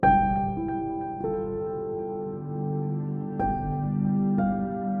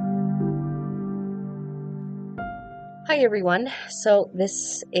Hi everyone. So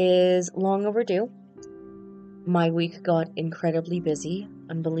this is long overdue. My week got incredibly busy,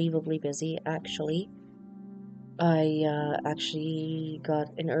 unbelievably busy actually. I actually got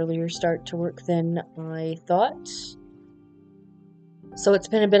an earlier start to work than I thought. So it's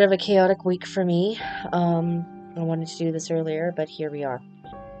been a bit of a chaotic week for me. I wanted to do this earlier, but here we are.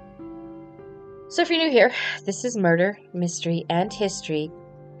 So if you're new here, this is Murder, Mystery, and History.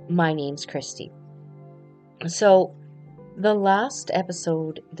 My name's Christy. So the last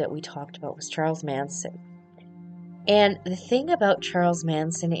episode that we talked about was Charles Manson. And the thing about Charles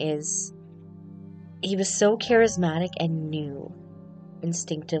Manson is he was so charismatic and knew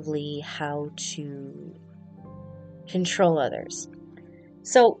instinctively how to control others.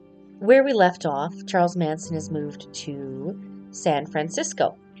 So, where we left off, Charles Manson has moved to San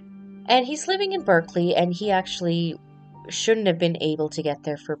Francisco. And he's living in Berkeley, and he actually shouldn't have been able to get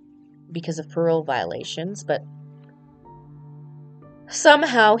there because of parole violations, but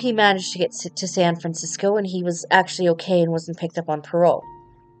somehow he managed to get to San Francisco, and he was actually okay and wasn't picked up on parole.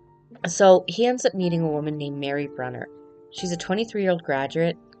 So he ends up meeting a woman named Mary Brunner. She's a 23-year-old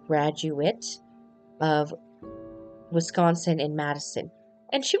graduate of Wisconsin in Madison.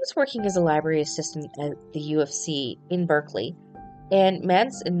 And she was working as a library assistant at the U of C in Berkeley. And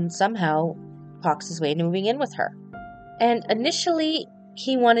Manson somehow talks his way into moving in with her. And initially,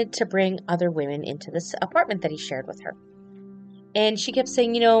 he wanted to bring other women into this apartment that he shared with her. And she kept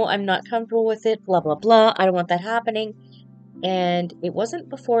saying, I'm not comfortable with it, blah, blah, blah. I don't want that happening. And it wasn't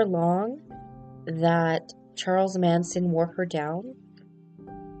before long that Charles Manson wore her down.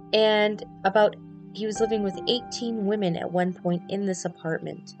 And he was living with 18 women at one point in this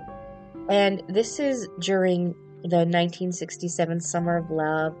apartment. And this is during the 1967 Summer of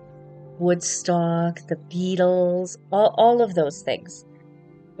Love, Woodstock, the Beatles, all of those things.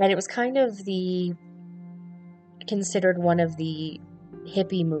 And it was kind of considered one of the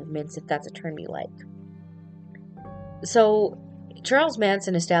hippie movements, if that's a term you like. So Charles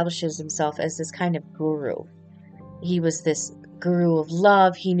Manson establishes himself as this kind of guru. He was this guru of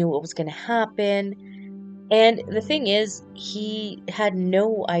love. He knew what was going to happen. And the thing is, he had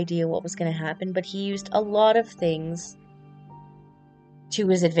no idea what was going to happen, but he used a lot of things to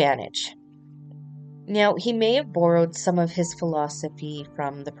his advantage. Now, he may have borrowed some of his philosophy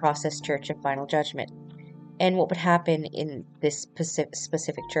from the Process Church of Final Judgment. And what would happen in this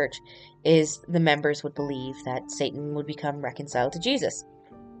specific church is the members would believe that Satan would become reconciled to Jesus.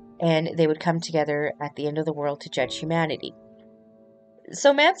 And they would come together at the end of the world to judge humanity.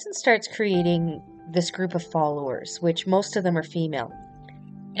 So Manson starts creating this group of followers, which most of them are female.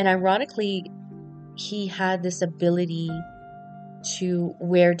 And ironically, he had this ability to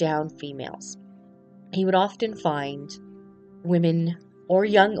wear down females. He would often find women, or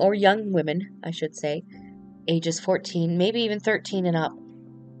young women, I should say, ages 14, maybe even 13 and up.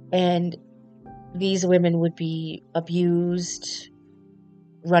 And these women would be abused,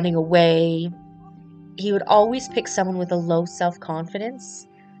 running away. He would always pick someone with a low self-confidence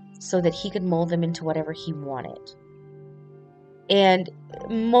so that he could mold them into whatever he wanted. And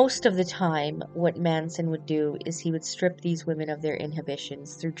most of the time, what Manson would do is he would strip these women of their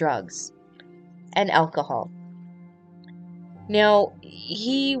inhibitions through drugs and alcohol. Now,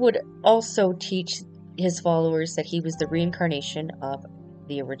 he would also teach his followers that he was the reincarnation of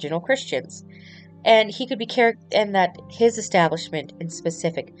the original Christians. And and that his establishment in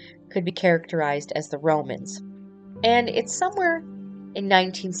specific could be characterized as the Romans. And it's somewhere in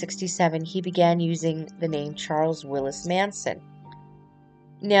 1967 he began using the name Charles Willis Manson.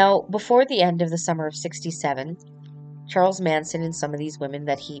 Now, before the end of the summer of 67, Charles Manson and some of these women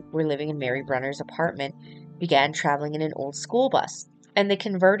that were living in Mary Brunner's apartment began traveling in an old school bus. And they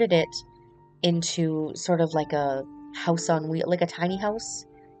converted it into sort of like a house on wheels, like a tiny house.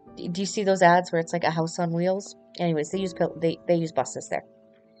 Do you see those ads where it's like a house on wheels? Anyways, they use buses there.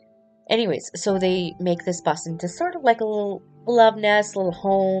 Anyways, so they make this bus into sort of like a little love nest, little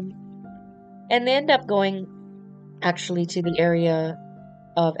home. And they end up going actually to the area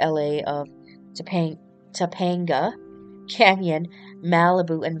of LA of Topanga Canyon,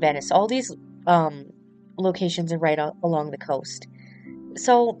 Malibu, and Venice. All these locations are right along the coast.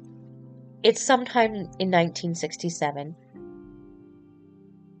 So it's sometime in 1967.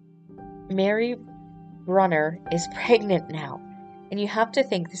 Mary Brunner is pregnant now. And you have to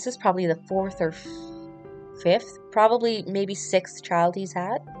think this is probably the fourth or fifth, probably maybe sixth child he's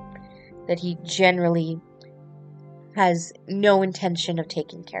had that he generally has no intention of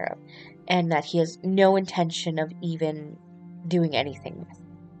taking care of, and that he has no intention of even doing anything with.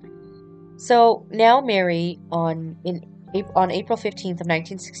 So now Mary, on April 15th of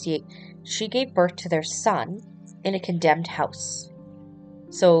 1968, she gave birth to their son, in a condemned house.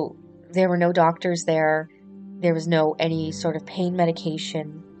 So there were no doctors there. There was no any sort of pain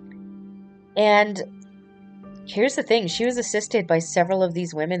medication. And here's the thing, she was assisted by several of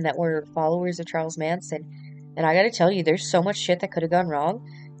these women that were followers of Charles Manson. And I gotta tell you, there's so much shit that could have gone wrong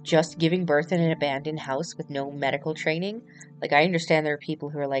just giving birth in an abandoned house with no medical training. Like, I understand there are people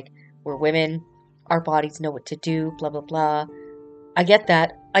who are like, we're women, our bodies know what to do, blah, blah, blah. I get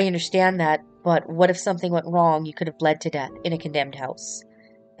that. I understand that. But what if something went wrong? You could have bled to death in a condemned house.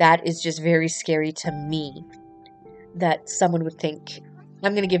 That is just very scary to me, that someone would think,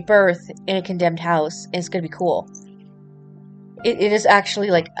 I'm going to give birth in a condemned house and it's going to be cool. It is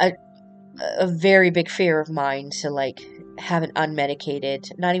actually like a very big fear of mine to like have an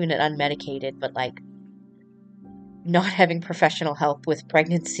unmedicated, not even an unmedicated, but like not having professional help with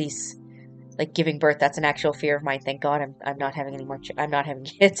pregnancies, like giving birth. That's an actual fear of mine. Thank God I'm not having any more. I'm not having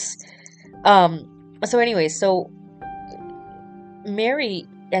kids. So anyway, so Mary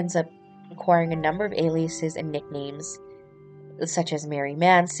ends up acquiring a number of aliases and nicknames, such as Mary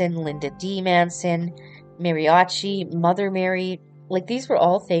Manson, Linda D. Manson, Mariachi, Mother Mary. Like, these were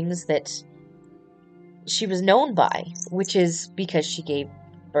all things that she was known by, which is because she gave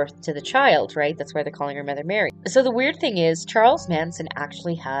birth to the child, right? That's why they're calling her Mother Mary. So the weird thing is, Charles Manson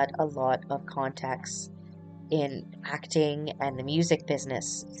actually had a lot of contacts in acting and the music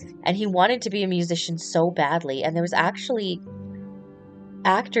business, and he wanted to be a musician so badly, and there was actually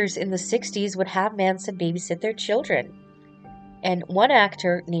actors in the 60s would have Manson babysit their children. And one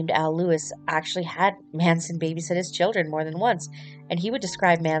actor named Al Lewis actually had Manson babysit his children more than once, and he would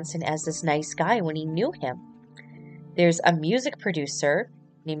describe Manson as this nice guy when he knew him. There's a music producer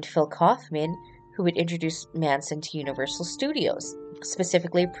named Phil Kaufman who would introduce Manson to Universal Studios,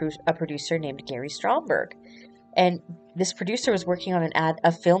 specifically a producer named Gary Stromberg. And this producer was working on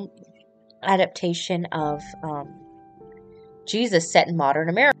a film adaptation of Jesus set in modern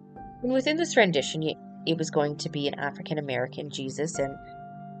America. And within this rendition, it was going to be an African-American Jesus and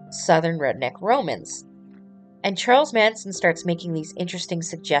Southern redneck Romans. And Charles Manson starts making these interesting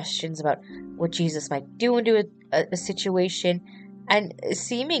suggestions about what Jesus might do into a situation, and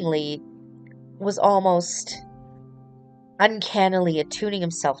seemingly was almost uncannily attuning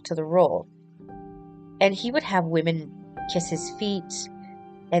himself to the role. And he would have women kiss his feet,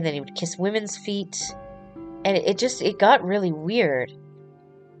 and then he would kiss women's feet, and it got really weird.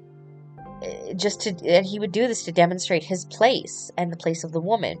 And he would do this to demonstrate his place and the place of the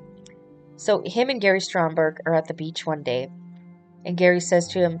woman. So him and Gary Stromberg are at the beach one day, and Gary says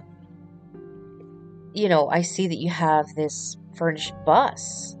to him, you know, I see that you have this furnished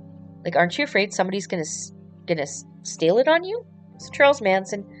bus. Like, aren't you afraid somebody's gonna steal it on you? So Charles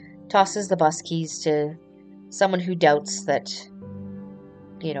Manson tosses the bus keys to someone who doubts that,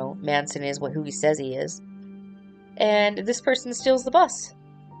 you know, Manson is who he says he is. And this person steals the bus.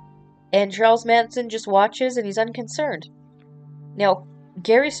 And Charles Manson just watches and he's unconcerned. Now,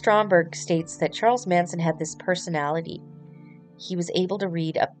 Gary Stromberg states that Charles Manson had this personality. He was able to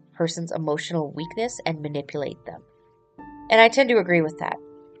read a person's emotional weakness and manipulate them. And I tend to agree with that.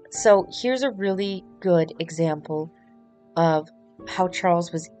 So here's a really good example of how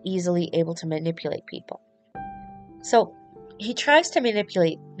Charles was easily able to manipulate people. So he tries to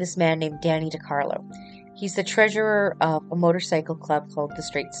manipulate this man named Danny DeCarlo. He's the treasurer of a motorcycle club called the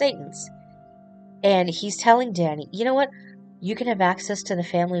Straight Satans. And he's telling Danny, you know what? You can have access to the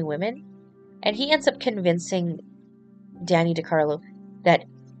family women. And he ends up convincing Danny DeCarlo that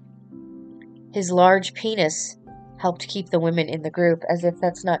his large penis helped keep the women in the group, as if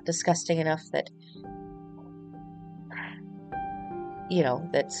that's not disgusting enough that, you know,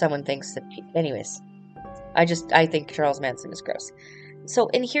 that someone thinks that... Anyways, I think Charles Manson is gross. So,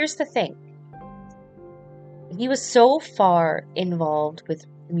 and here's the thing. He was so far involved with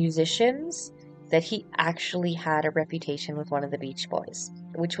musicians that he actually had a reputation with one of the Beach Boys,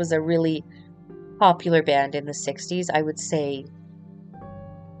 which was a really popular band in the 60s. I would say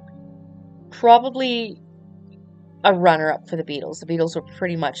probably a runner-up for the Beatles. The Beatles were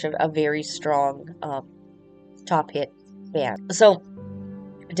pretty much a very strong top hit band. So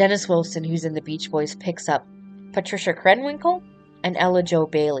Dennis Wilson, who's in the Beach Boys, picks up Patricia Krenwinkel and Ella Jo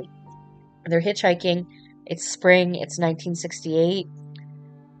Bailey. They're hitchhiking. It's spring. It's 1968.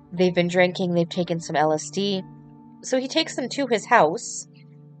 They've been drinking. They've taken some LSD. So he takes them to his house.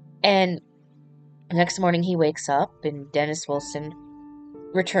 And the next morning he wakes up and Dennis Wilson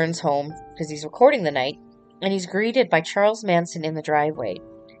returns home because he's recording the night. And he's greeted by Charles Manson in the driveway,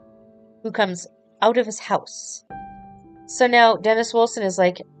 who comes out of his house. So now Dennis Wilson is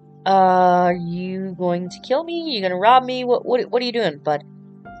like, are you going to kill me? Are you going to rob me? What are you doing, bud?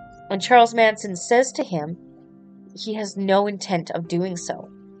 And Charles Manson says to him, he has no intent of doing so.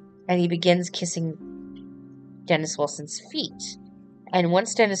 And he begins kissing Dennis Wilson's feet. And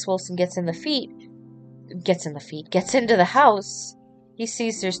once Dennis Wilson gets into the house, he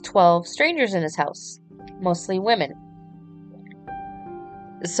sees there's 12 strangers in his house, mostly women.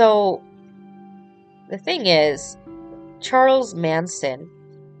 So the thing is, Charles Manson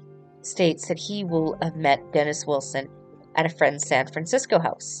states that he will have met Dennis Wilson at a friend's San Francisco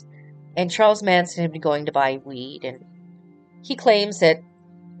house. And Charles Manson had been going to buy weed, and he claims that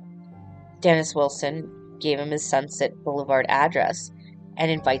Dennis Wilson gave him his Sunset Boulevard address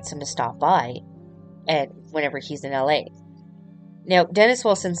and invites him to stop by and whenever he's in LA. Now, Dennis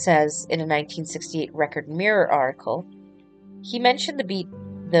Wilson says in a 1968 Record Mirror article, he mentioned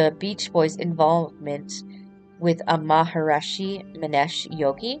the Beach Boys' involvement with a Maharishi Manesh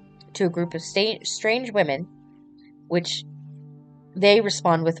yogi to a group of strange women, which they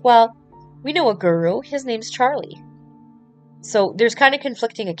respond with, well, we know a guru, his name's Charlie. So there's kind of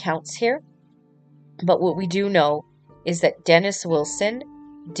conflicting accounts here, but what we do know is that Dennis Wilson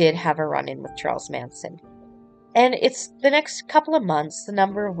did have a run-in with Charles Manson. And it's the next couple of months, the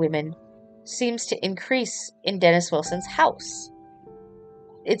number of women seems to increase in Dennis Wilson's house.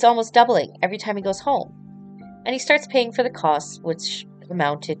 It's almost doubling every time he goes home. And he starts paying for the costs, which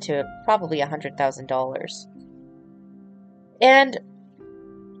amounted to probably $100,000. And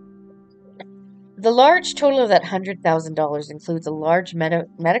the large total of that $100,000 includes a large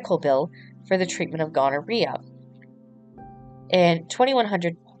medical bill for the treatment of gonorrhea, and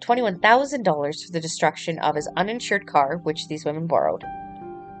 $21,000 for the destruction of his uninsured car, which these women borrowed.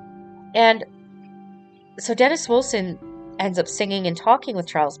 And so Dennis Wilson ends up singing and talking with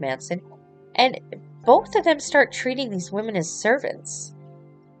Charles Manson, and both of them start treating these women as servants.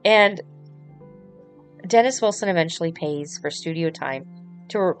 And Dennis Wilson eventually pays for studio time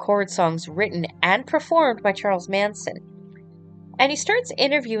to record songs written and performed by Charles Manson. And he starts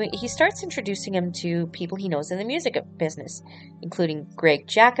introducing him to people he knows in the music business, including Greg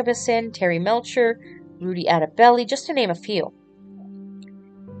Jacobson, Terry Melcher, Rudy Altabelli, just to name a few.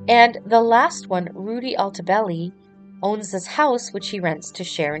 And the last one, Rudy Altabelli, owns this house which he rents to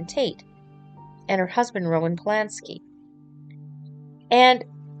Sharon Tate and her husband Roman Polanski. And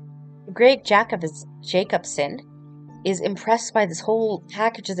Greg Jacobson is impressed by this whole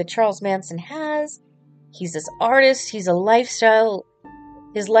package that Charles Manson has. He's this artist, he's a lifestyle.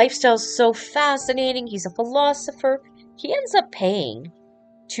 His lifestyle's so fascinating, he's a philosopher. He ends up paying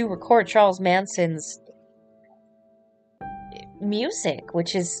to record Charles Manson's music,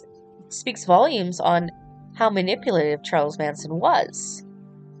 which speaks volumes on how manipulative Charles Manson was.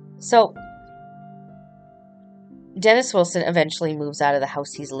 So Dennis Wilson eventually moves out of the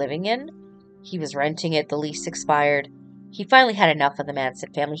house he's living in. He was renting it, the lease expired. He finally had enough of the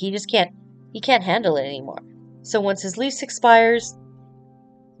Manson family. He can't handle it anymore. So once his lease expires,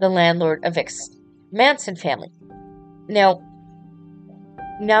 the landlord evicts Manson family. Now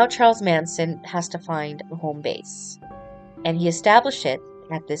Charles Manson has to find a home base. And he established it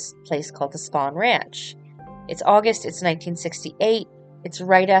at this place called the Spahn Ranch. It's August, it's 1968. It's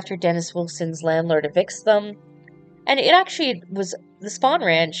right after Dennis Wilson's landlord evicts them. And it actually was the Spahn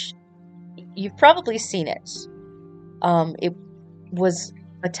Ranch. You've probably seen it. It was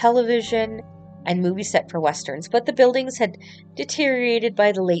a television and movie set for westerns, but the buildings had deteriorated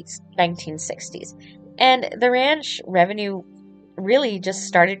by the late 1960s. And the ranch revenue really just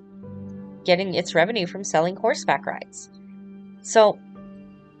started getting its revenue from selling horseback rides. So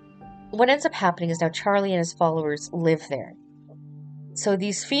what ends up happening is now Charlie and his followers live there. So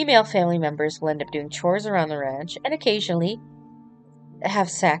these female family members will end up doing chores around the ranch and occasionally have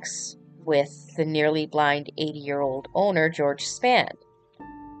sex with the nearly blind 80-year-old owner, George Spann.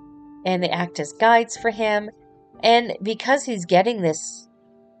 And they act as guides for him. And because he's getting this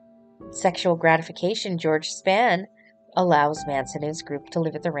sexual gratification, George Spann allows Manson and his group to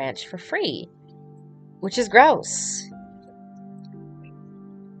live at the ranch for free, which is gross.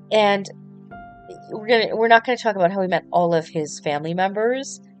 And we're not going to talk about how he met all of his family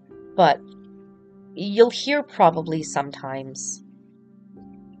members, but you'll hear probably sometimes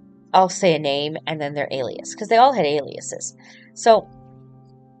I'll say a name and then their alias, because they all had aliases. So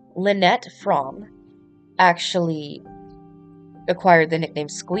Lynette Fromm actually acquired the nickname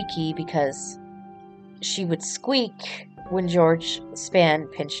Squeaky because she would squeak when George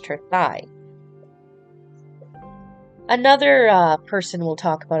Spann pinched her thigh. Another person we'll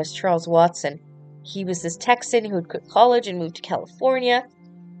talk about is Charles Watson. He was this Texan who had quit college and moved to California,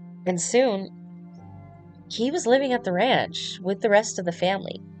 and soon he was living at the ranch with the rest of the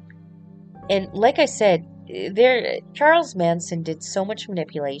family. And like I said, Charles Manson did so much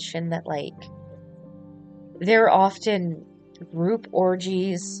manipulation that There are often group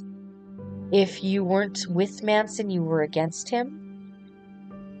orgies. If you weren't with Manson, you were against him.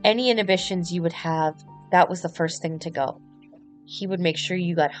 Any inhibitions you would have, that was the first thing to go. He would make sure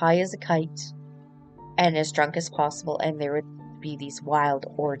you got high as a kite and as drunk as possible, and there would be these wild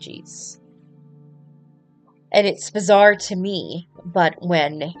orgies. And it's bizarre to me, but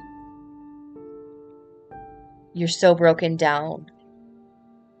when you're so broken down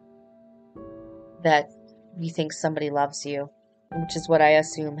that you think somebody loves you, which is what I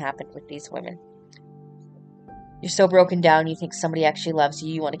assume happened with these women. You're so broken down, you think somebody actually loves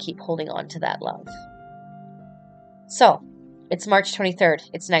you, you want to keep holding on to that love. So, it's March 23rd,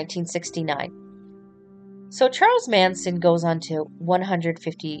 it's 1969. So Charles Manson goes on to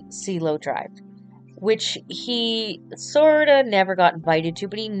 150 CeeLo Drive, which he sort of never got invited to,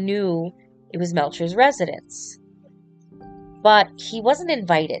 but he knew it was Melcher's residence. But he wasn't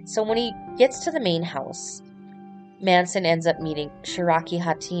invited, so when he gets to the main house, Manson ends up meeting Shiraki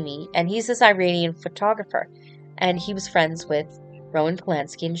Hatimi, and he's this Iranian photographer, and he was friends with Roman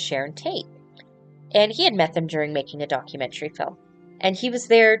Polanski and Sharon Tate. And he had met them during making a documentary film. And he was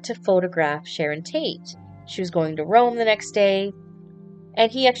there to photograph Sharon Tate. She was going to Rome the next day,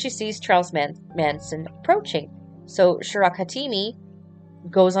 and he actually sees Charles Manson approaching. So Shiraki Hatimi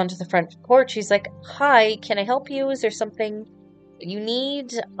goes onto the front porch. He's like, "Hi, can I help you? Is there something you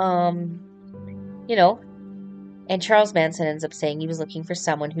need?" You know. And Charles Manson ends up saying he was looking for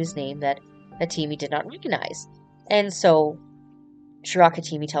someone whose name that Hatimi did not recognize. And so Shiraki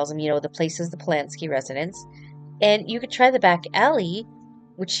Hatimi tells him, the place is the Polanski residence, and you could try the back alley,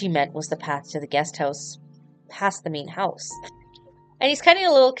 which he meant was the path to the guest house past the main house. And he's kind of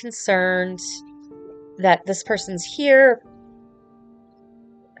a little concerned that this person's here.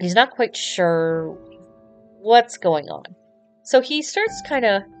 He's not quite sure what's going on. So he starts kind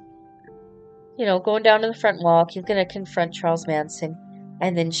of, going down to the front walk. He's going to confront Charles Manson.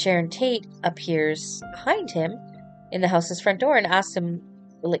 And then Sharon Tate appears behind him in the house's front door and asks him,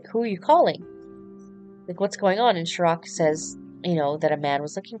 like, "Who are you calling? Like, what's going on?" And Shiraki says, that a man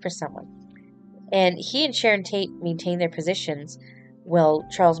was looking for someone. And he and Sharon Tate maintain their positions while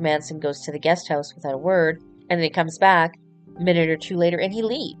Charles Manson goes to the guest house without a word. And then he comes back a minute or two later and he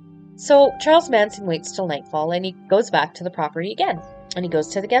leaves. So Charles Manson waits till nightfall and he goes back to the property again. And he goes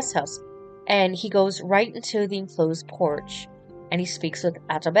to the guest house. And he goes right into the enclosed porch. And he speaks with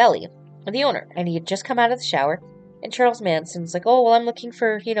Altobelli, the owner. And he had just come out of the shower. And Charles Manson's like, "Oh, well, I'm looking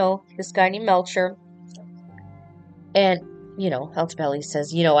for, this guy named Melcher." And, Altobelli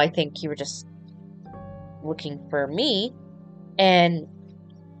says, "I think you were just looking for me." And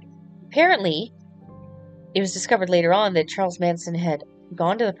apparently, it was discovered later on that Charles Manson had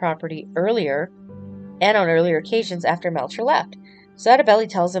gone to the property earlier and on earlier occasions after Melcher left. So Altobelli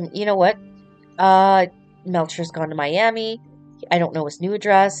tells him, "You know what? Melcher's gone to Miami. I don't know his new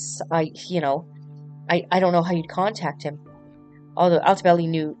address. I don't know how you'd contact him." Although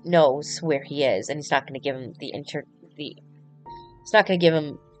Altobelli knows where he is, and he's not going to give him he's not going to give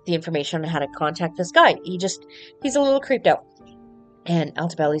him the information on how to contact this guy. He's a little creeped out. And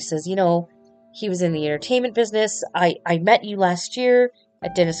Altobelli says, "He was in the entertainment business. I met you last year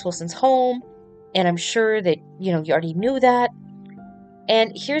at Dennis Wilson's home, and I'm sure that, you already knew that."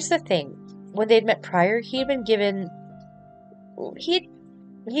 And here's the thing. When they'd met prior, he'd given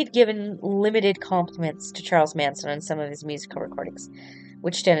limited compliments to Charles Manson on some of his musical recordings,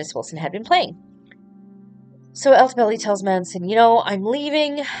 which Dennis Wilson had been playing. So Altobelli tells Manson, "I'm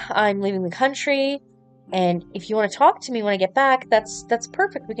leaving the country, and if you want to talk to me when I get back, that's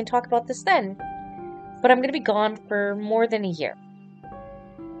perfect. We can talk about this then. But I'm going to be gone for more than a year."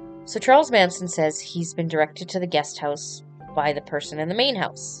 So Charles Manson says he's been directed to the guest house by the person in the main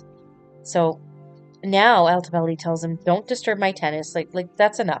house. So now Altobelli tells him, "Don't disturb my tennis. Like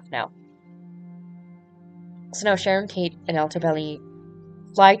that's enough now." So now Sharon Tate and Altobelli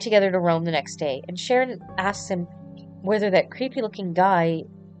fly together to Rome the next day, and Sharon asks him whether that creepy-looking guy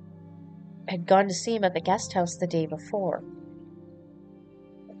had gone to see him at the guest house the day before.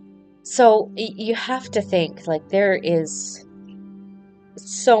 So you have to think, there is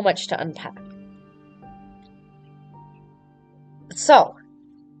so much to unpack. So,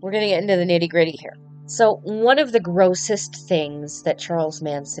 we're going to get into the nitty-gritty here. So, one of the grossest things that Charles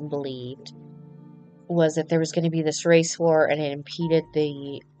Manson believed was that there was going to be this race war and it impeded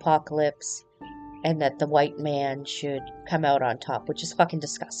the apocalypse and that the white man should come out on top, which is fucking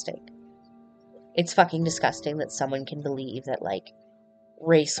disgusting. It's fucking disgusting that someone can believe that,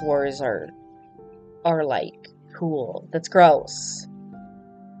 race wars are cool. That's gross.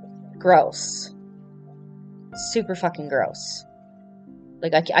 Gross. Super fucking gross.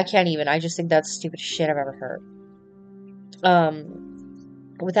 Like, I can't even. I just think that's the stupidest shit I've ever heard.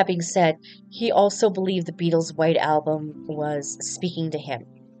 With that being said, he also believed the Beatles' White Album was speaking to him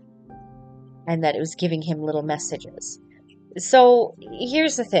and that it was giving him little messages. So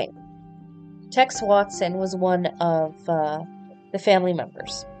here's the thing. Tex Watson was one of the family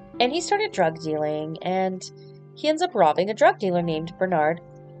members, and he started drug dealing, and he ends up robbing a drug dealer named Bernard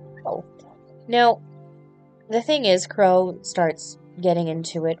Crowe. Now, the thing is, Crowe starts getting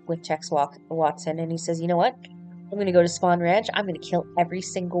into it with Tex Watson, and he says, you know what? I'm going to go to Spawn Ranch. I'm going to kill every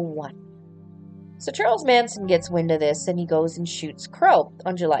single one. So Charles Manson gets wind of this, and he goes and shoots Crowe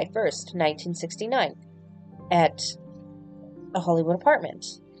on July 1st, 1969, at a Hollywood apartment.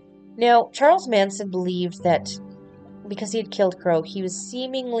 Now, Charles Manson believed that because he had killed Crowe, he was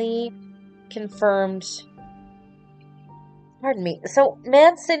seemingly confirmed. Pardon me. So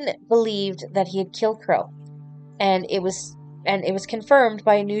Manson believed that he had killed Crowe, and it was confirmed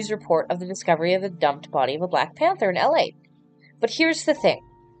by a news report of the discovery of the dumped body of a Black Panther in LA. But here's the thing.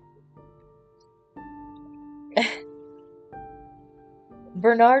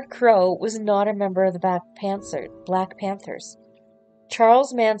 Bernard Crowe was not a member of the Black Panthers.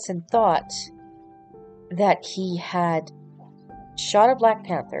 Charles Manson thought that he had shot a Black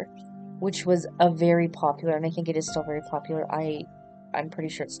Panther, which was a very popular, and I think it is still very popular. I'm pretty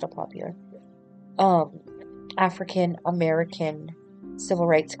sure it's still popular. African American civil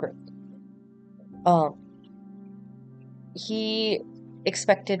rights group. He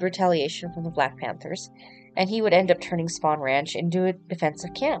expected retaliation from the Black Panthers, and he would end up turning Spawn Ranch into a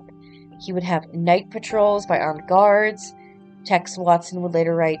defensive camp. He would have night patrols by armed guards. Tex Watson would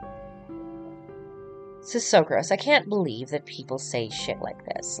later write, this is so gross. I can't believe that people say shit like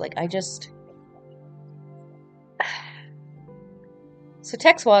this. Like, I just... So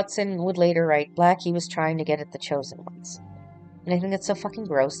Tex Watson would later write, Blackie was trying to get at the chosen ones. And I think it's so fucking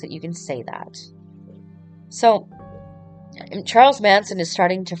gross that you can say that. So, Charles Manson is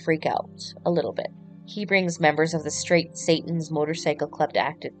starting to freak out a little bit. He brings members of the Straight Satan's Motorcycle Club to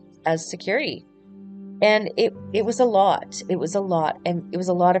act as security. And it was a lot. It was a lot. And it was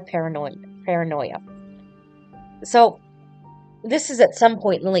a lot of paranoia. So, this is at some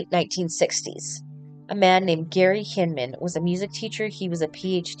point in the late 1960s. A man named Gary Hinman was a music teacher. He was a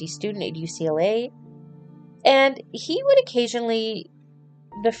PhD student at UCLA. And he would occasionally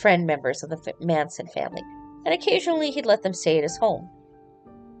befriend members of the Manson family. And occasionally he'd let them stay at his home.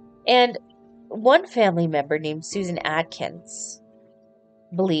 And one family member named Susan Atkins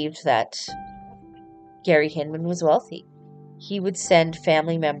believed that Gary Hinman was wealthy. He would send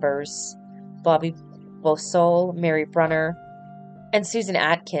family members, Bobby Bosol, Mary Brunner, and Susan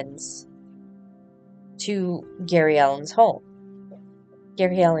Atkins to Gary Allen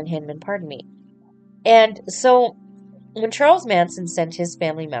Hinman, pardon me. And so when Charles Manson sent his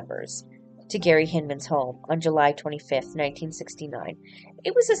family members to Gary Hinman's home on July 25th, 1969,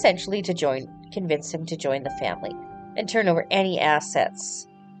 it was essentially to convince him to join the family and turn over any assets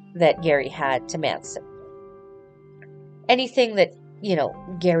that Gary had to Manson. Anything that,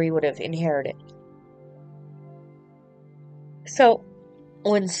 Gary would have inherited. So,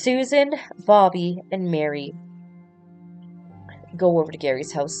 when Susan, Bobby, and Mary go over to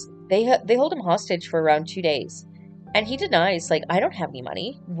Gary's house, they hold him hostage for around 2 days. And he denies, I don't have any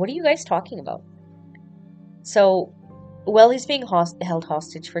money. What are you guys talking about? So, while he's being held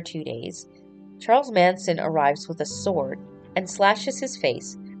hostage for 2 days, Charles Manson arrives with a sword and slashes his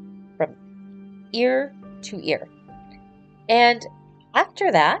face from ear to ear. And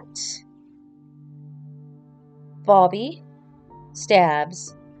after that, Bobby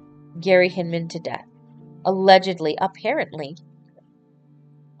stabs Gary Hinman to death. Allegedly, apparently,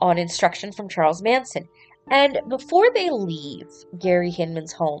 on instruction from Charles Manson. And before they leave Gary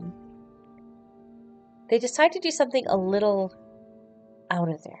Hinman's home, they decide to do something a little out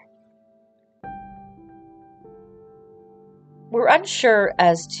of there. We're unsure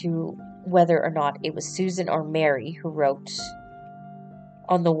as to whether or not it was Susan or Mary who wrote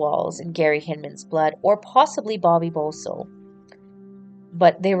on the walls in Gary Hinman's blood, or possibly Bobby Bosol.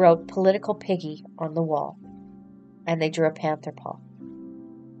 But they wrote "Political Piggy" on the wall, and they drew a panther paw,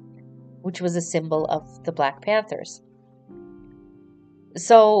 which was a symbol of the Black Panthers.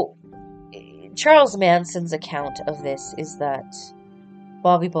 So, Charles Manson's account of this is that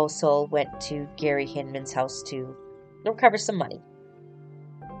Bobby Bosol went to Gary Hinman's house to recover some money.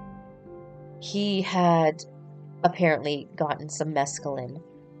 He had apparently gotten some mescaline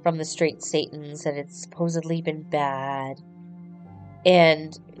from the Straight Satans and had supposedly been bad.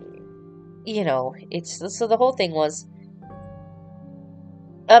 And, so the whole thing was,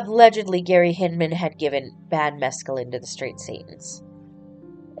 allegedly Gary Hinman had given bad mescaline to the Straight Satans.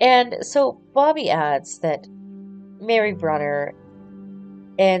 And so Bobby adds that Mary Brunner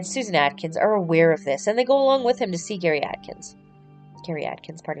and Susan Atkins are aware of this, and they go along with him to see Gary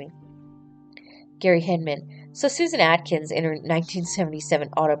Hinman. So Susan Atkins, in her 1977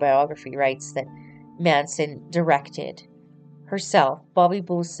 autobiography, writes that Manson directed herself, Bobby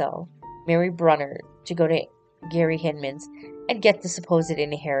Bosel, Mary Brunner, to go to Gary Hinman's and get the supposed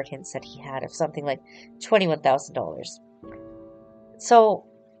inheritance that he had of something like $21,000. So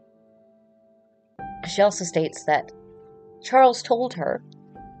she also states that Charles told her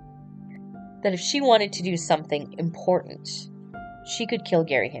that if she wanted to do something important, she could kill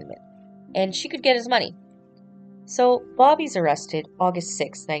Gary Hinman, and she could get his money. So Bobby's arrested August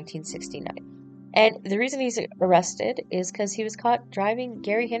 6, 1969. And the reason he's arrested is because he was caught driving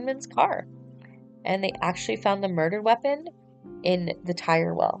Gary Hinman's car. And they actually found the murder weapon in the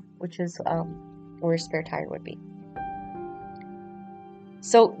tire well, which is where a spare tire would be.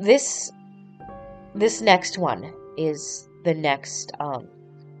 So this next one is the next...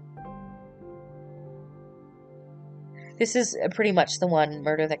 this is pretty much the one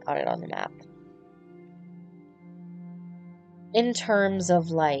murder that got it on the map. In terms of,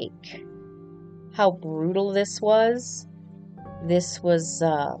 like, how brutal this was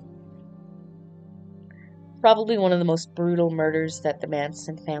probably one of the most brutal murders that the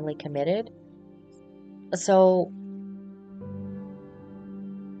Manson family committed. So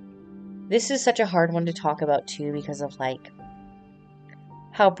this is such a hard one to talk about too, because of, like,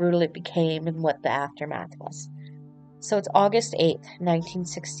 how brutal it became and what the aftermath was. So it's August 8th,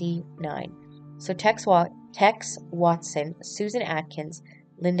 1969. So Tex Watson, Susan Atkins,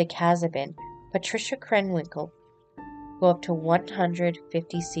 Linda Kasabin, Patricia Krenwinkel go up to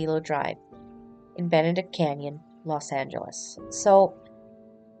 150 Cielo Drive in Benedict Canyon, Los Angeles. So,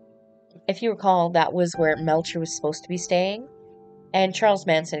 if you recall, that was where Melcher was supposed to be staying, and Charles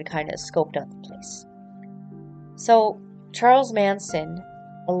Manson kind of scoped out the place. So, Charles Manson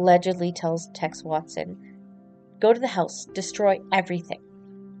allegedly tells Tex Watson, go to the house, destroy everything.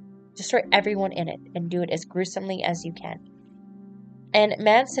 Destroy everyone in it, and do it as gruesomely as you can. And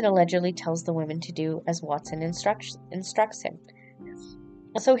Manson allegedly tells the women to do as Watson instructs him.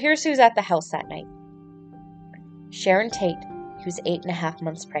 So here's who's at the house that night. Sharon Tate, who's 8.5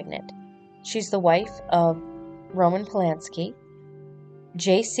 months pregnant. She's the wife of Roman Polanski.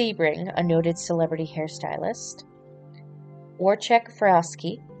 Jay Sebring, a noted celebrity hairstylist. Wojciech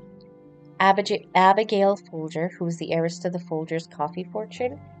Frowski. Abigail Folger, who was the heiress to the Folgers' coffee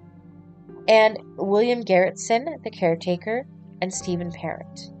fortune. And William Garretson, the caretaker, and Stephen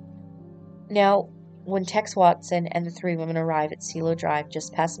Parent. Now, when Tex Watson and the three women arrive at Cielo Drive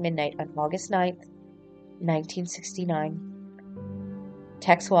just past midnight on August 9th, 1969,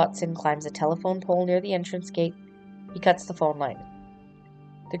 Tex Watson climbs a telephone pole near the entrance gate. He cuts the phone line.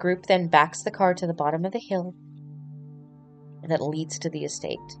 The group then backs the car to the bottom of the hill that leads to the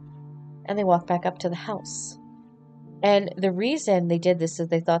estate, and they walk back up to the house. And the reason they did this is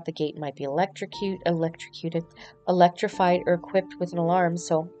they thought the gate might be electrified, or equipped with an alarm,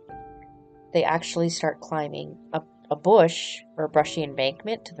 so they actually start climbing up a bush or a brushy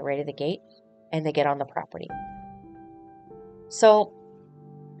embankment to the right of the gate, and they get on the property. So,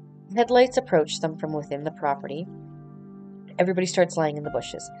 headlights approach them from within the property. Everybody starts lying in the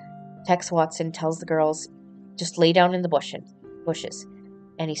bushes. Tex Watson tells the girls, just lay down in the bushes.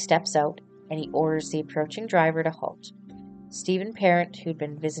 And he steps out, and he orders the approaching driver to halt. Stephen Parent, who'd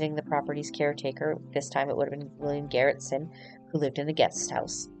been visiting the property's caretaker, this time it would have been William Garretson, who lived in the guest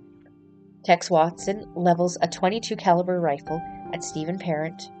house. Tex Watson levels a .22 caliber rifle at Stephen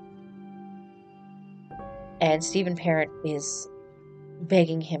Parent, and Stephen Parent is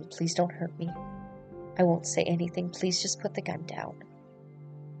begging him, please don't hurt me. I won't say anything. Please just put the gun down.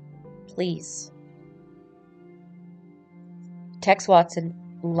 Please. Tex Watson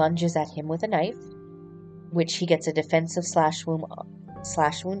lunges at him with a knife, which he gets a defensive slash wound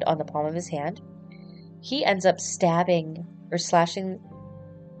on the palm of his hand. He ends up stabbing or slashing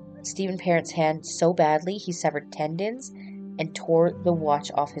Stephen Parent's hand so badly he severed tendons and tore the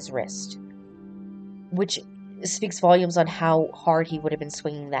watch off his wrist, which speaks volumes on how hard he would have been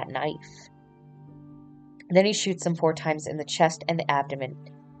swinging that knife. Then he shoots him 4 times in the chest and the abdomen,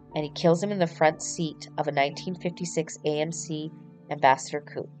 and he kills him in the front seat of a 1956 AMC Ambassador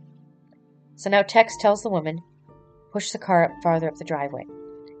coupe. So now Tex tells the woman, push the car up farther up the driveway.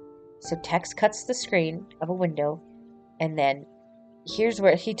 So Tex cuts the screen of a window, and then here's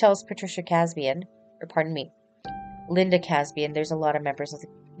where he tells Linda Kasbian, there's a lot of members of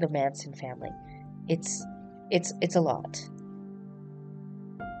the Manson family. It's a lot.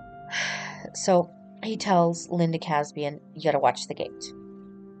 So he tells Linda Kasbian, you gotta watch the gate.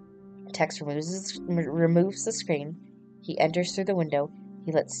 Tex removes the screen. He enters through the window.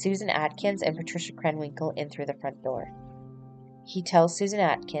 He lets Susan Atkins and Patricia Krenwinkel in through the front door. He tells Susan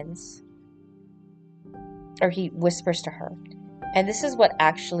Atkins, or he whispers to her, and this is what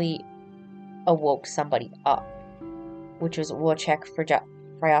actually awoke somebody up, which was Wojciech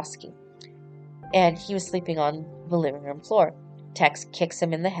Frajowski. And he was sleeping on the living room floor. Tex kicks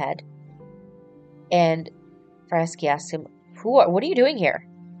him in the head, and Frajowski asks him, what are you doing here?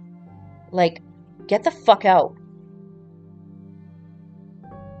 Like, get the fuck out.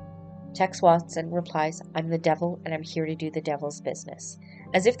 Tex Watson replies, I'm the devil and I'm here to do the devil's business.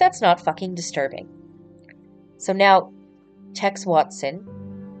 As if that's not fucking disturbing. So now, Tex Watson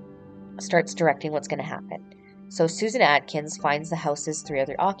starts directing what's going to happen. So Susan Atkins finds the house's 3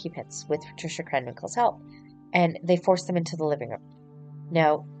 other occupants with Patricia Krenwinkel's help, and they force them into the living room.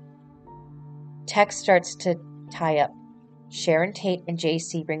 Now, Tex starts to tie up Sharon Tate and Jay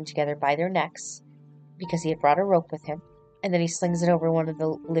Sebring together by their necks because he had brought a rope with him, and then he slings it over one of the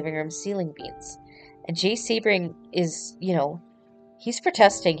living room ceiling beams. And Jay Sebring is, he's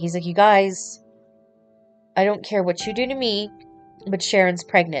protesting. He's like, you guys, I don't care what you do to me, but Sharon's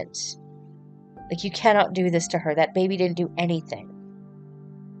pregnant. Like, you cannot do this to her. That baby didn't do anything.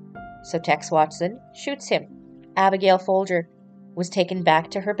 So Tex Watson shoots him. Abigail Folger was taken back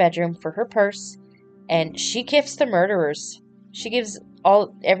to her bedroom for her purse, and she gifts the murderers. She gives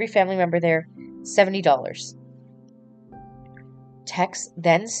every family member there $70. Tex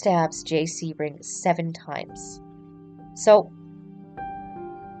then stabs Jay Sebring 7 times. So,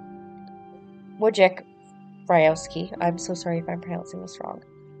 Wojciech Frajowski, I'm so sorry if I'm pronouncing this wrong,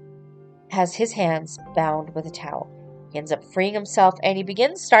 has his hands bound with a towel. He ends up freeing himself, and he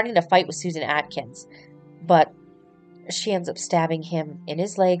begins starting to fight with Susan Atkins, but she ends up stabbing him in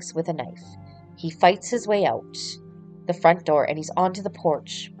his legs with a knife. He fights his way out the front door, and he's onto the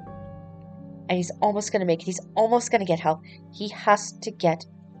porch. And he's almost going to make it. He's almost going to get help. He has to get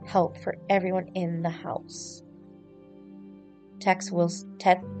help for everyone in the house. Tex Watson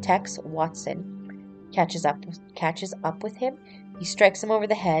catches up with him. He strikes him over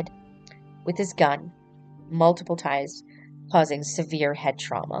the head with his gun multiple times, causing severe head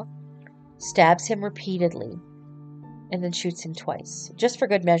trauma. Stabs him repeatedly, and then shoots him twice, just for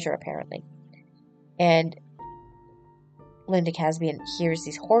good measure, apparently. And Linda Kasbian hears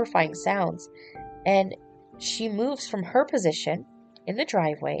these horrifying sounds, and she moves from her position in the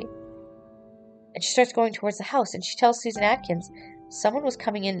driveway, and she starts going towards the house, and she tells Susan Atkins someone was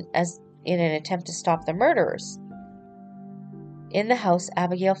coming in in an attempt to stop the murderers. In the house,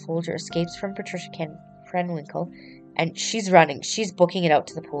 Abigail Folger escapes from Patricia Krenwinkel, and she's running. She's booking it out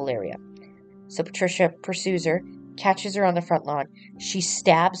to the pool area. So Patricia pursues her, catches her on the front lawn. She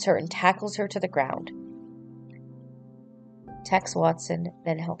stabs her and tackles her to the ground. Tex Watson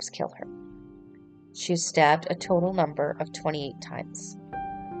then helps kill her. She is stabbed a total number of 28 times.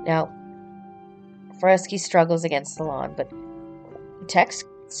 Now, Frajowski struggles against the lawn, but Tex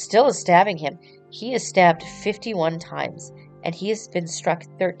still is stabbing him. He is stabbed 51 times, and he has been struck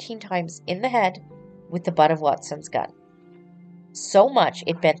 13 times in the head with the butt of Watson's gun. So much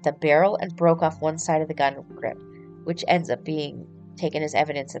it bent the barrel and broke off one side of the gun grip, which ends up being taken as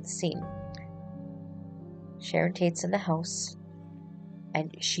evidence at the scene. Sharon Tate's in the house,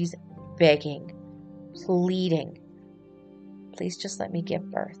 and she's begging, pleading, please just let me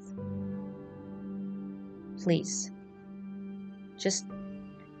give birth. Please.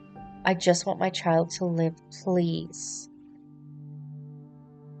 I just want my child to live, please.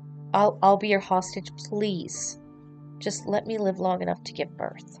 I'll be your hostage, please. Just let me live long enough to give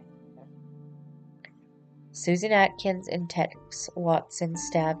birth. Susan Atkins and Tex Watson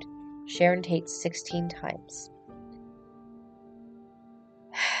stabbed Sharon Tate 16 times.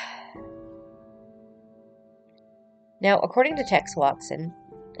 Now, according to Tex Watson,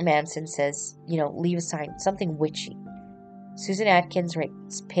 Manson says, leave a sign, something witchy. Susan Atkins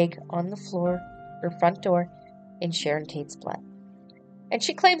writes pig on the floor, her front door, in Sharon Tate's blood. And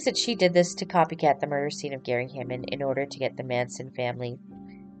she claims that she did this to copycat the murder scene of Gary Hammond in order to get the Manson family,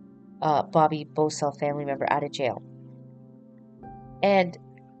 Bobby Bosell family member, out of jail. And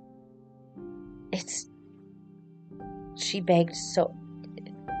she begged so...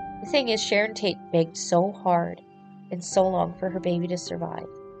 The thing is, Sharon Tate begged so hard and so long for her baby to survive.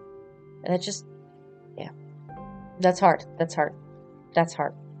 And that just... yeah. That's hard. That's hard. That's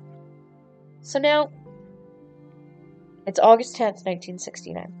hard. So now, it's August 10th,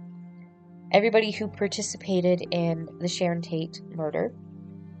 1969. Everybody who participated in the Sharon Tate murder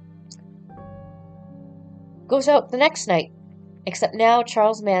goes out the next night. Except now,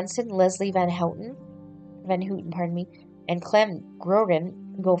 Charles Manson, Leslie Van Houten, and Clem Grogan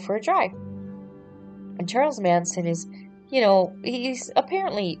go for a drive. And Charles Manson is, he's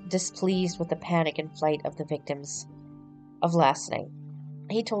apparently displeased with the panic and flight of the victims of last night.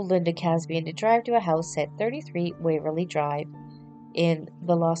 He told Linda Casbian to drive to a house at 33 Waverly Drive in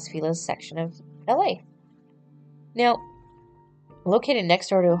the Los Feliz section of LA. Now, located next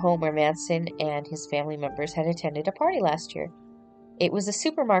door to a home where Manson and his family members had attended a party last year. It was the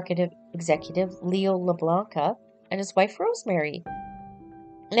supermarket executive Leo LeBlanca and his wife Rosemary.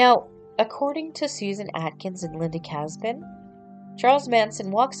 Now, according to Susan Atkins and Linda Casbian, Charles Manson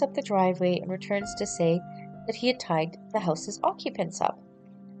walks up the driveway and returns to say that he had tied the house's occupants up.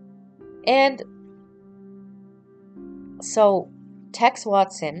 And so Tex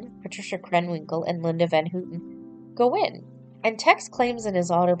Watson, Patricia Krenwinkel, and Linda Van Houten go in. And Tex claims in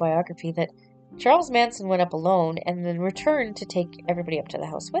his autobiography that Charles Manson went up alone and then returned to take everybody up to the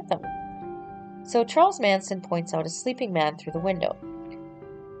house with him. So Charles Manson points out a sleeping man through the window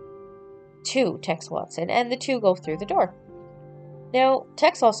to Tex Watson, and the two go through the door. Now,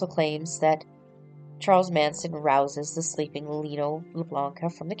 Tex also claims that Charles Manson rouses the sleeping Leno LeBlanca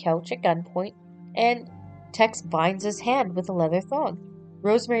from the couch at gunpoint, and Tex binds his hand with a leather thong.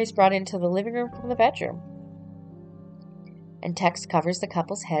 Rosemary is brought into the living room from the bedroom, and Tex covers the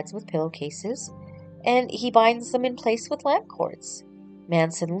couple's heads with pillowcases, and he binds them in place with lamp cords.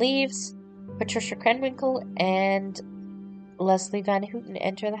 Manson leaves. Patricia Krenwinkel and Leslie Van Houten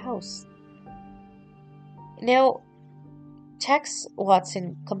enter the house. Now, Tex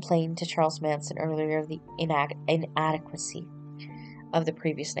Watson complained to Charles Manson earlier of the inadequacy of the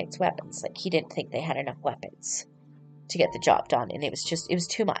previous night's weapons. Like, he didn't think they had enough weapons to get the job done, and it was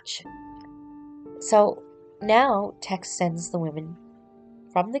too much. So now Tex sends the women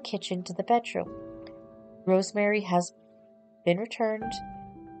from the kitchen to the bedroom. Rosemary has been returned.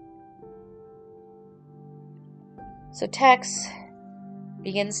 So Tex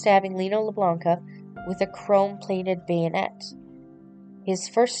begins stabbing Leno LeBlanca with a chrome-plated bayonet. His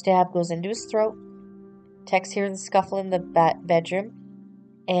first stab goes into his throat. Tex hears the scuffle in the bedroom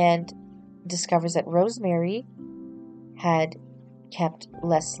and discovers that Rosemary had kept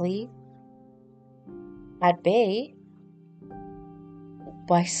Leslie at bay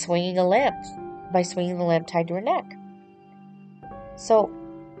by swinging the lamp tied to her neck. So,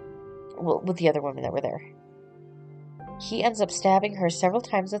 with the other women that were there. He ends up stabbing her several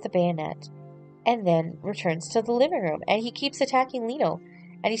times with a bayonet, and then returns to the living room, and he keeps attacking Leno,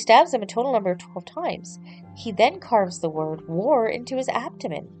 and he stabs him a total number of 12 times. He then carves the word war into his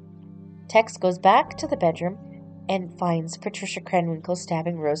abdomen. Tex goes back to the bedroom and finds Patricia Krenwinkel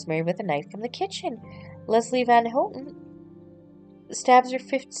stabbing Rosemary with a knife from the kitchen. Leslie Van Houten stabs her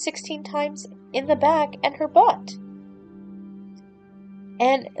 16 times in the back and her butt.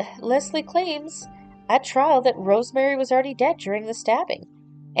 And Leslie claims at trial that Rosemary was already dead during the stabbing.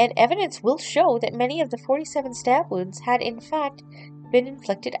 And evidence will show that many of the 47 stab wounds had in fact been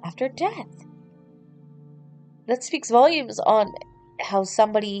inflicted after death. That speaks volumes on how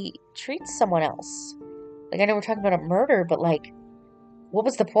somebody treats someone else. Like, I know we're talking about a murder, but like, what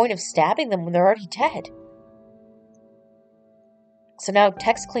was the point of stabbing them when they're already dead? So now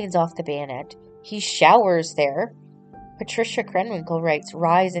Tex cleans off the bayonet. He showers there. Patricia Krenwinkel writes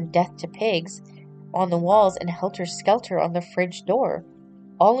 "Rise and Death to Pigs" on the walls and "Helter Skelter" on the fridge door,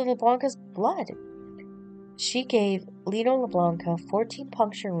 all in LeBlanca's blood. She gave Leno LeBlanca 14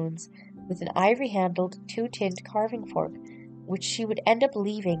 puncture wounds with an ivory-handled, two-tinned carving fork, which she would end up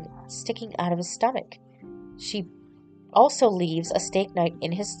leaving sticking out of his stomach. She also leaves a steak knife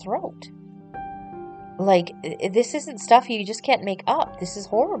in his throat. Like, this isn't stuff you just can't make up. This is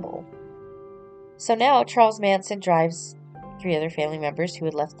horrible. So now Charles Manson drives 3 other family members who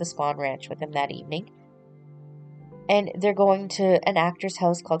had left the Spahn Ranch with him that evening, and they're going to an actor's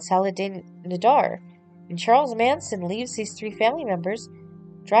house called Saladin Nadar. And Charles Manson leaves these 3 family members,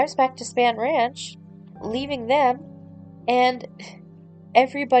 drives back to Spahn Ranch, leaving them and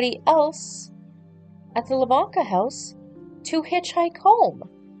everybody else at the LeBlanca house to hitchhike home.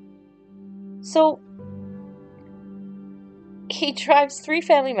 So he drives 3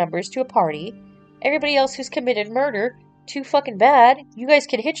 family members to a party. Everybody else who's committed murder, too fucking bad. You guys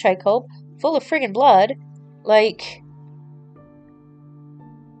can hitchhike home, full of friggin' blood. Like,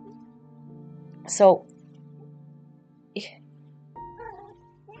 so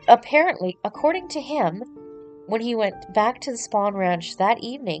apparently, according to him, when he went back to the Spahn Ranch that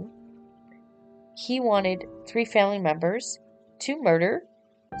evening, he wanted 3 family members to murder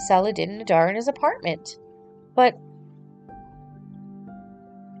Saladin Nadar in his apartment. But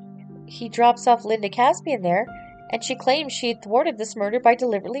he drops off Linda Casbian there, and she claims she had thwarted this murder by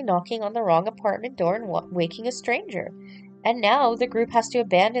deliberately knocking on the wrong apartment door and waking a stranger. And now the group has to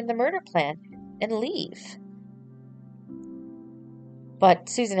abandon the murder plan and leave. But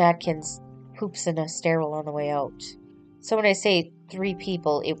Susan Atkins poops in a stairwell on the way out. So when I say 3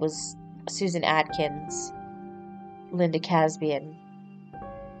 people, it was Susan Atkins, Linda Casbian,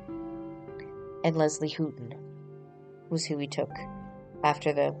 and Leslie Houghton was who he took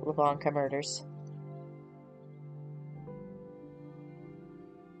after the Lubonka murders.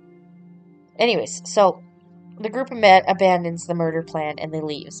 Anyways, so the group abandons the murder plan and they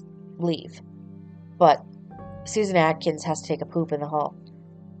leave. But Susan Atkins has to take a poop in the hall.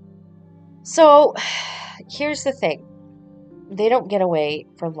 So here's the thing. They don't get away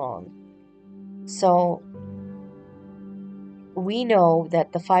for long. So we know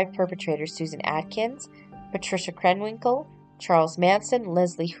that the 5 perpetrators, Susan Atkins, Patricia Krenwinkel, Charles Manson,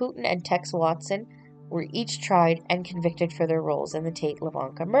 Leslie Houghton, and Tex Watson, were each tried and convicted for their roles in the Tate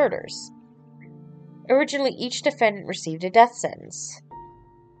LaVonka murders. Originally, each defendant received a death sentence.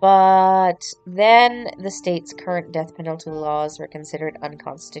 But then the state's current death penalty laws were considered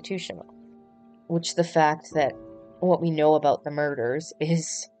unconstitutional. Which the fact that what we know about the murders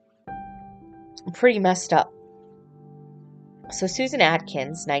is pretty messed up. So Susan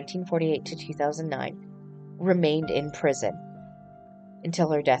Atkins, 1948 to 2009, remained in prison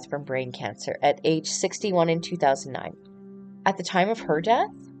until her death from brain cancer at age 61 in 2009. At the time of her death,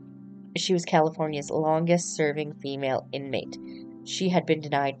 she was California's longest-serving female inmate. She had been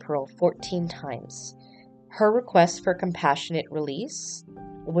denied parole 14 times. Her request for compassionate release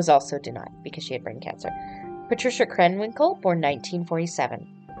was also denied because she had brain cancer. Patricia Krenwinkel, born 1947.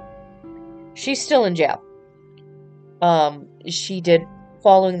 She's still in jail. She did,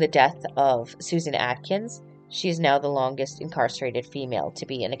 following the death of Susan Atkins, she is now the longest incarcerated female to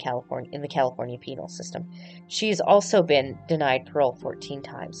be in the California penal system. She has also been denied parole 14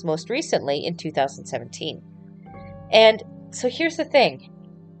 times, most recently in 2017. And so here's the thing.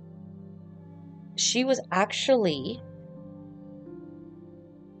 She was actually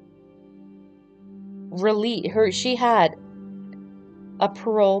she had a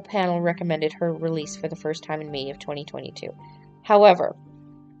parole panel recommended her release for the first time in May of 2022. However,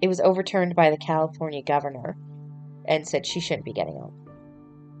 it was overturned by the California governor and said she shouldn't be getting out.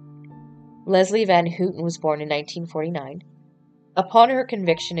 Leslie Van Houten was born in 1949. Upon her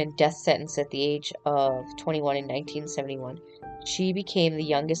conviction and death sentence at the age of 21 in 1971, she became the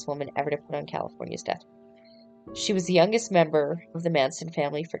youngest woman ever to put on California's death. She was the youngest member of the Manson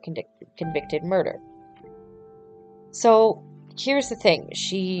family for convicted murder. So, here's the thing.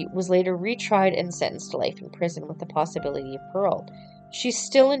 She was later retried and sentenced to life in prison with the possibility of parole. She's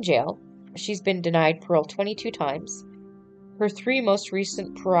still in jail. She's been denied parole 22 times. Her 3 most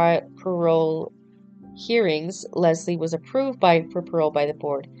recent parole hearings, Leslie was approved for parole by the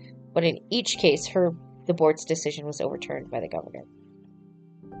board, but in each case, the board's decision was overturned by the governor.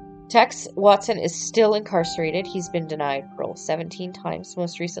 Tex Watson is still incarcerated. He's been denied parole 17 times,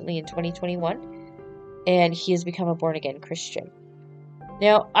 most recently in 2021, and he has become a born-again Christian.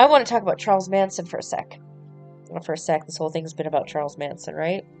 Now, I want to talk about Charles Manson for a sec. This whole thing's been about Charles Manson,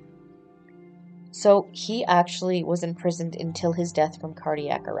 right? So, he actually was imprisoned until his death from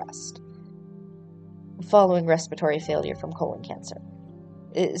cardiac arrest, following respiratory failure from colon cancer.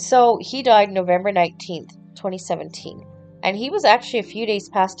 So, he died November 19th, 2017, and he was actually a few days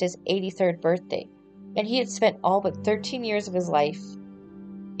past his 83rd birthday, and he had spent all but 13 years of his life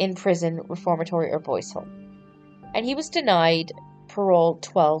in prison, reformatory, or boys' home. And he was denied parole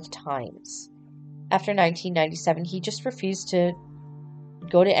 12 times. After 1997, he just refused to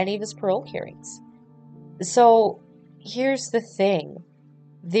go to any of his parole hearings. So, here's the thing.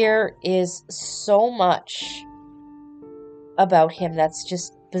 There is so much about him that's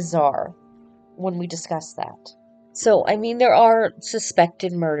just bizarre when we discuss that. So, I mean, there are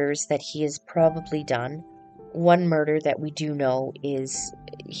suspected murders that he has probably done. One murder that we do know is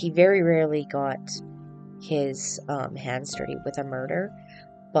he very rarely got his hands dirty with a murder.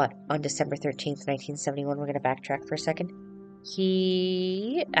 But on December 13th, 1971, we're going to backtrack for a second.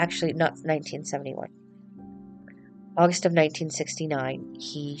 Not 1971. August of 1969,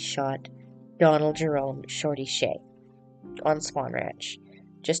 he shot Donald Jerome Shorty Shea on Swan Ranch.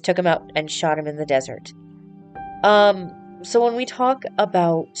 Just took him out and shot him in the desert. So when we talk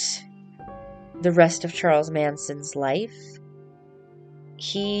about the rest of Charles Manson's life,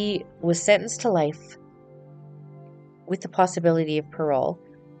 he was sentenced to life with the possibility of parole.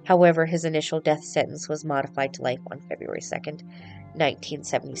 However, his initial death sentence was modified to life on February 2nd,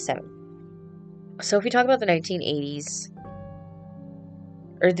 1977. So if we talk about the 1980s,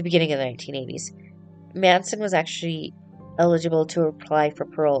 or the beginning of the 1980s, Manson was actually eligible to apply for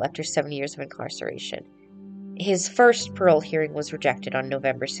parole after 7 years of incarceration. his first parole hearing was rejected on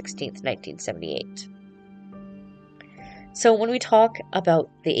November 16th, 1978. So when we talk about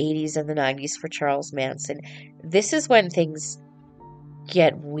the 80s and the 90s for Charles Manson, this is when things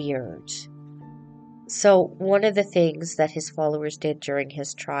get weird. So one of the things that his followers did during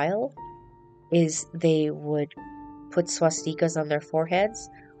his trial is they would put swastikas on their foreheads,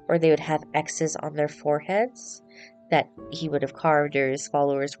 or they would have X's on their foreheads that he would have carved, or his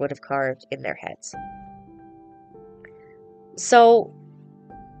followers would have carved in their heads. So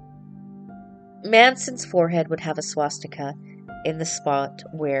Manson's forehead would have a swastika in the spot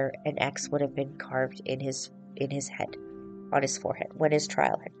where an X would have been carved in his head, on his forehead, when his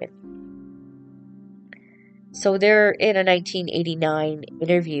trial had been. So there, in a 1989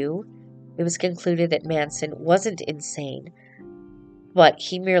 interview, it was concluded that Manson wasn't insane, but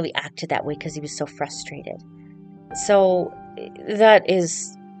he merely acted that way because he was so frustrated. So that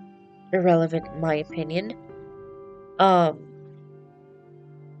is irrelevant in my opinion.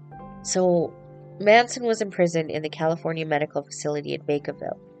 So Manson was imprisoned in the California Medical Facility in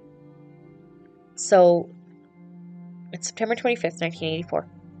Vacaville. So it's September 25th, 1984.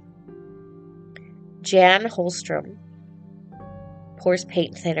 Jan Holstrom pours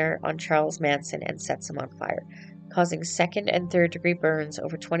paint thinner on Charles Manson and sets him on fire, causing second and third degree burns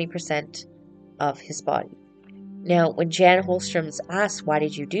over 20% of his body. Now, when Jan Holstrom's asked, "Why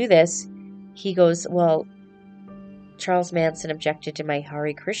did you do this?" he goes, "Well, Charles Manson objected to my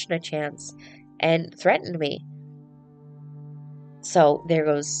Hare Krishna chants and threatened me." So there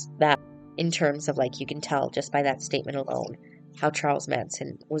goes that, in terms of, like, you can tell just by that statement alone how Charles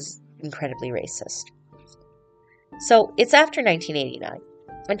Manson was incredibly racist. So it's after 1989,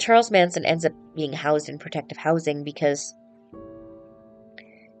 and Charles Manson ends up being housed in protective housing because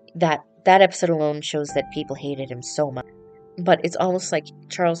that episode alone shows that people hated him so much. But it's almost like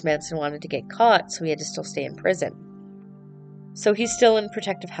Charles Manson wanted to get caught, so he had to still stay in prison. So he's still in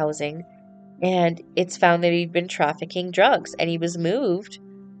protective housing, and it's found that he'd been trafficking drugs, and he was moved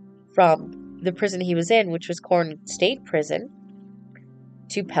from the prison he was in, which was Corn State Prison,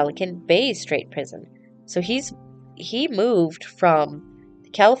 to Pelican Bay State Prison. So he moved from the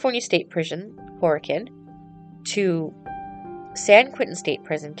California State Prison, Corcoran, to San Quentin State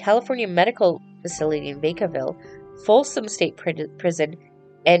Prison, California Medical Facility in Vacaville, Folsom State Prison,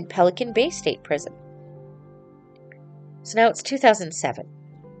 and Pelican Bay State Prison. So now it's 2007,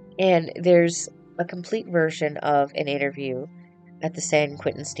 and there's a complete version of an interview at the San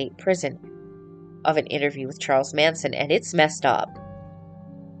Quentin State Prison of an interview with Charles Manson, and it's messed up.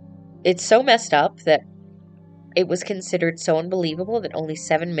 It's so messed up that it was considered so unbelievable that only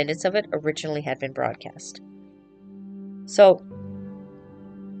 7 minutes of it originally had been broadcast. So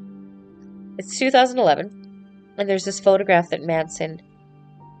it's 2011, and there's this photograph that Manson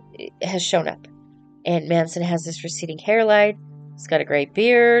has shown up. And Manson has this receding hairline, he's got a gray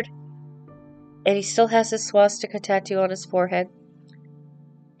beard, and he still has his swastika tattoo on his forehead.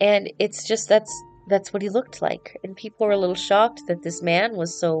 And it's just, that's what he looked like. And people were a little shocked that this man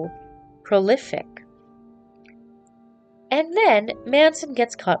was so prolific. And then Manson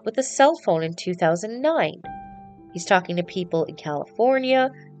gets caught with a cell phone in 2009. He's talking to people in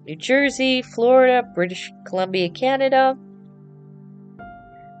California, New Jersey, Florida, British Columbia, Canada.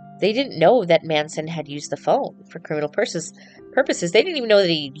 They didn't know that Manson had used the phone for criminal purposes. They didn't even know that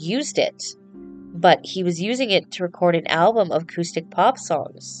he used it. But he was using it to record an album of acoustic pop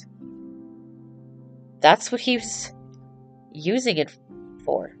songs. That's what he was using it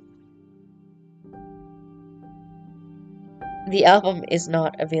for. The album is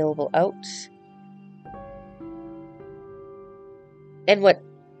not available out. And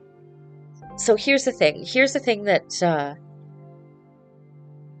so here's the thing. Here's the thing that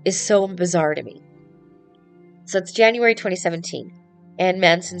is so bizarre to me. So it's January 2017, and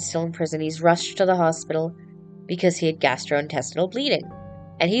Manson's still in prison. He's rushed to the hospital because he had gastrointestinal bleeding,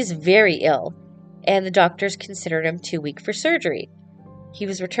 and he's very ill, and the doctors considered him too weak for surgery. He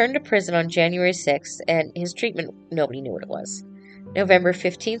was returned to prison on January 6th, and his treatment, nobody knew what it was. November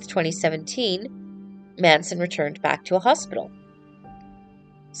 15th, 2017, Manson returned back to a hospital.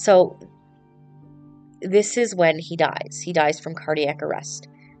 So this is when he dies. He dies from cardiac arrest,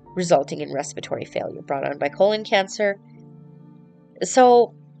 resulting in respiratory failure brought on by colon cancer.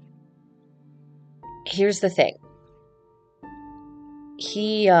 So here's the thing.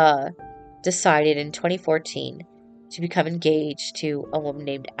 He decided in 2014 to become engaged to a woman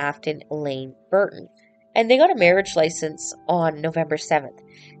named Afton Elaine Burton, and they got a marriage license on November 7th.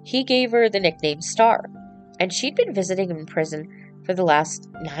 He gave her the nickname Star, and she'd been visiting him in prison for the last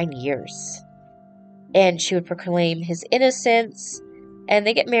 9 years. And she would proclaim his innocence, and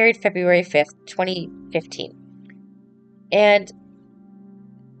they get married February 5th, 2015. And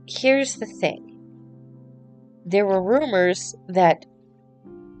here's the thing. There were rumors that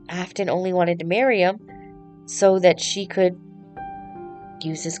Afton only wanted to marry him so that she could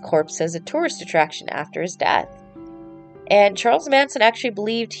use his corpse as a tourist attraction after his death. And Charles Manson actually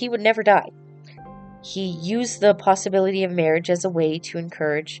believed he would never die. He used the possibility of marriage as a way to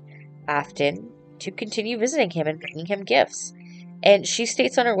encourage Afton to continue visiting him and bringing him gifts. And she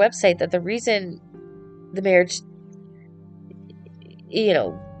states on her website that the reason the marriage,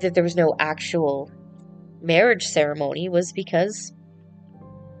 that there was no actual marriage ceremony was because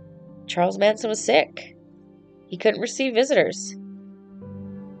Charles Manson was sick. He couldn't receive visitors.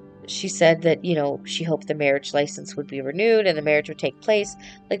 She said that, she hoped the marriage license would be renewed and the marriage would take place.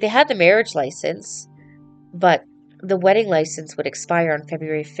 Like, they had the marriage license, but the wedding license would expire on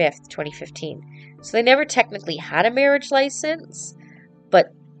February 5th, 2015. So they never technically had a marriage license, but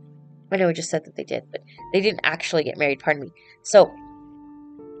I know I just said that they did, but they didn't actually get married, pardon me. So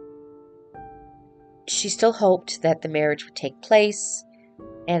she still hoped that the marriage would take place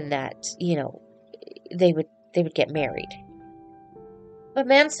and that, they would get married. But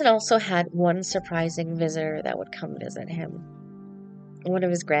Manson also had one surprising visitor that would come visit him. One of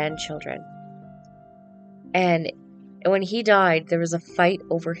his grandchildren. And when he died, there was a fight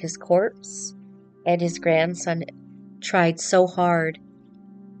over his corpse, and his grandson tried so hard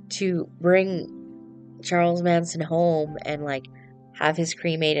to bring Charles Manson home and have his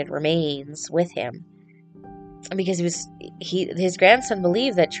cremated remains with him, because his grandson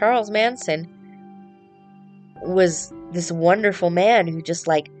believed that Charles Manson was this wonderful man who just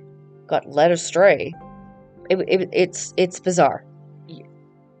got led astray. It's bizarre.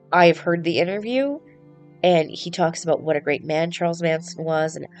 I've heard the interview, and he talks about what a great man Charles Manson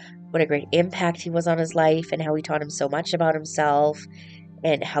was and what a great impact he was on his life and how he taught him so much about himself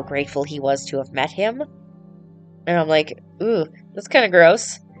and how grateful he was to have met him. And I'm like, ooh, that's kind of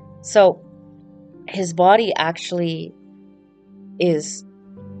gross. So his body actually is,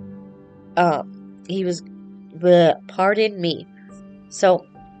 he was, pardon me. So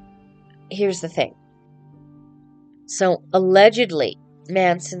here's the thing. So allegedly,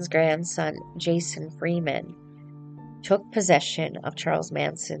 Manson's grandson, Jason Freeman, took possession of Charles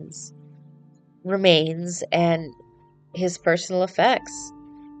Manson's remains and his personal effects.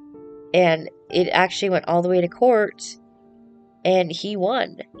 And it actually went all the way to court, and he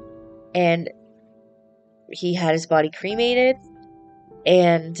won. And he had his body cremated,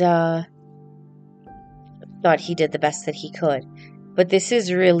 and thought he did the best that he could. But this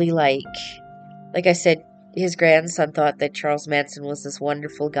is really like I said, his grandson thought that Charles Manson was this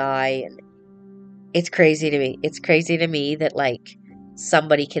wonderful guy, and it's crazy to me. It's crazy to me that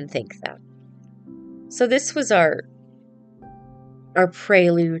somebody can think that. So this was our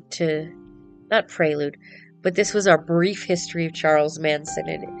prelude to, not prelude, but this was our brief history of Charles Manson.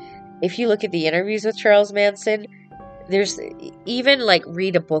 And if you look at the interviews with Charles Manson, there's even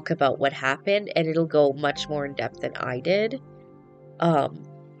read a book about what happened, and it'll go much more in depth than I did.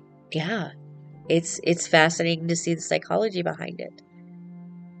 Yeah, it's fascinating to see the psychology behind it.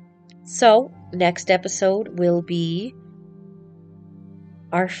 So next episode will be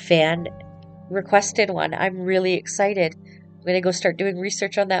our fan requested one. I'm really excited. I'm going to go start doing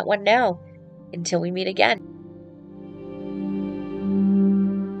research on that one now. Until we meet again.